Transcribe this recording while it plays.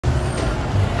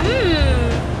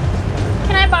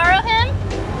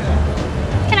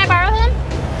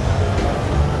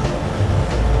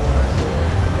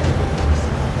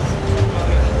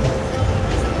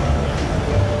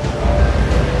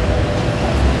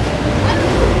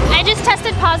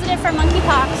positive for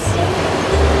monkeypox.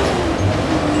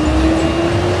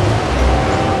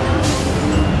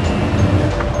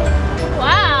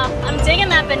 Wow, I'm digging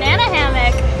that banana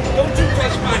hammock. Don't you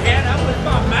touch my head, I'm with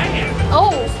my man.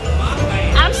 Oh,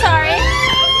 I'm sorry.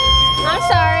 I'm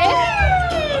sorry.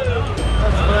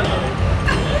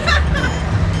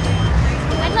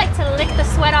 I'd like to lick the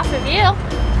sweat off of you.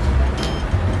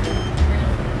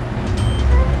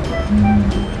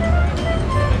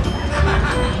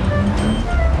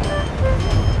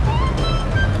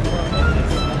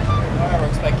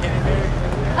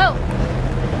 Oh,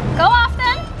 go off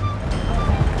then.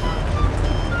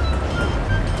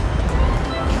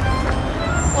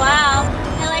 Wow,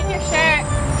 I like your shirt.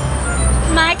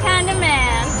 My kind of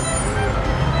man.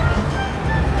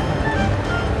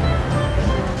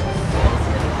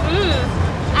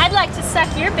 I'd like to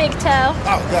suck your big toe.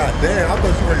 Oh, god damn, I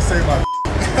thought you were ready to say my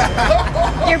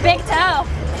Your big toe.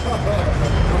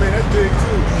 I mean, that's big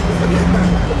too.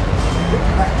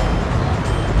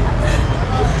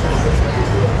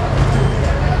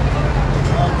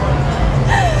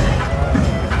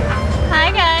 Hi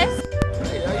guys.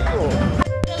 Hey, how you doing?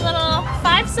 A little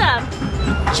 5-sub.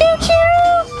 Choo choo.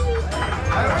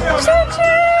 Choo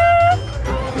choo.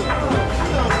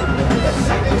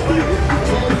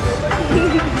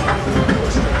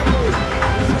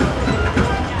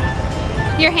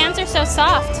 Your hands are so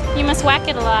soft. You must whack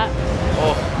it a lot.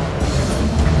 Oh.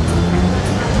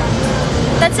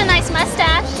 That's a nice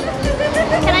mustache.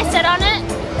 Can I sit on it?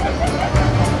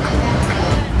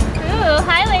 Ooh,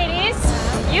 hi ladies.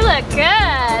 You look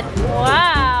good.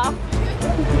 Wow.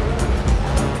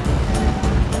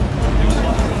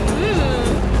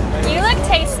 You look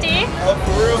tasty. Oh,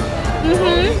 for real?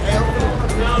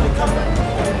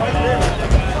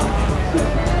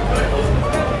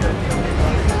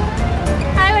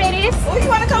 Hi ladies. Oh, you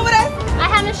want to come with us? I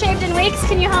haven't shaved in weeks.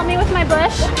 Can you help me with my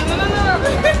bush? No.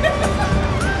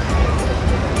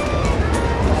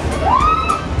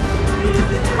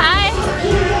 Hi.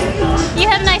 You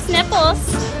have nice nipples.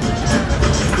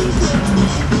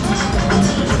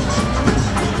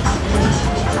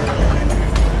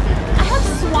 I have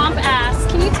swamp ass.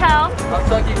 Can you tell? I'll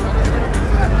suck you. You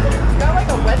got like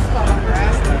a wet spot on your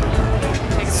ass.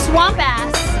 Swamp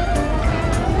ass.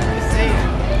 Just saying.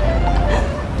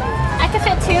 I could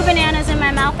fit 2 bananas in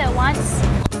my mouth at once.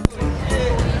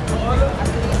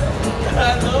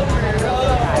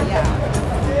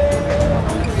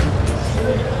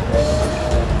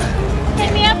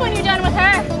 Hit me up when you're done with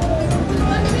her.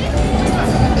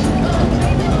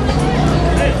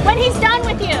 When he's done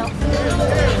with you.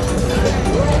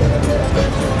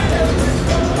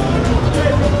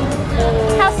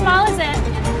 How small is it?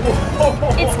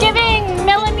 It's giving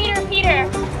millimeter Peter.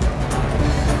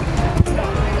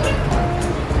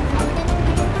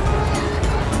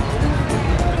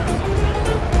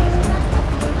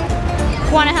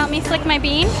 Want to help me flick my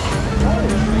bean?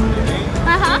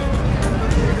 Uh-huh.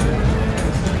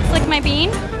 Flick my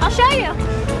bean? I'll show you.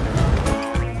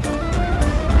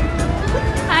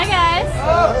 Hi guys.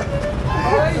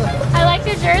 I like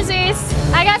your jerseys.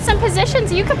 I got some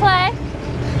positions you could play.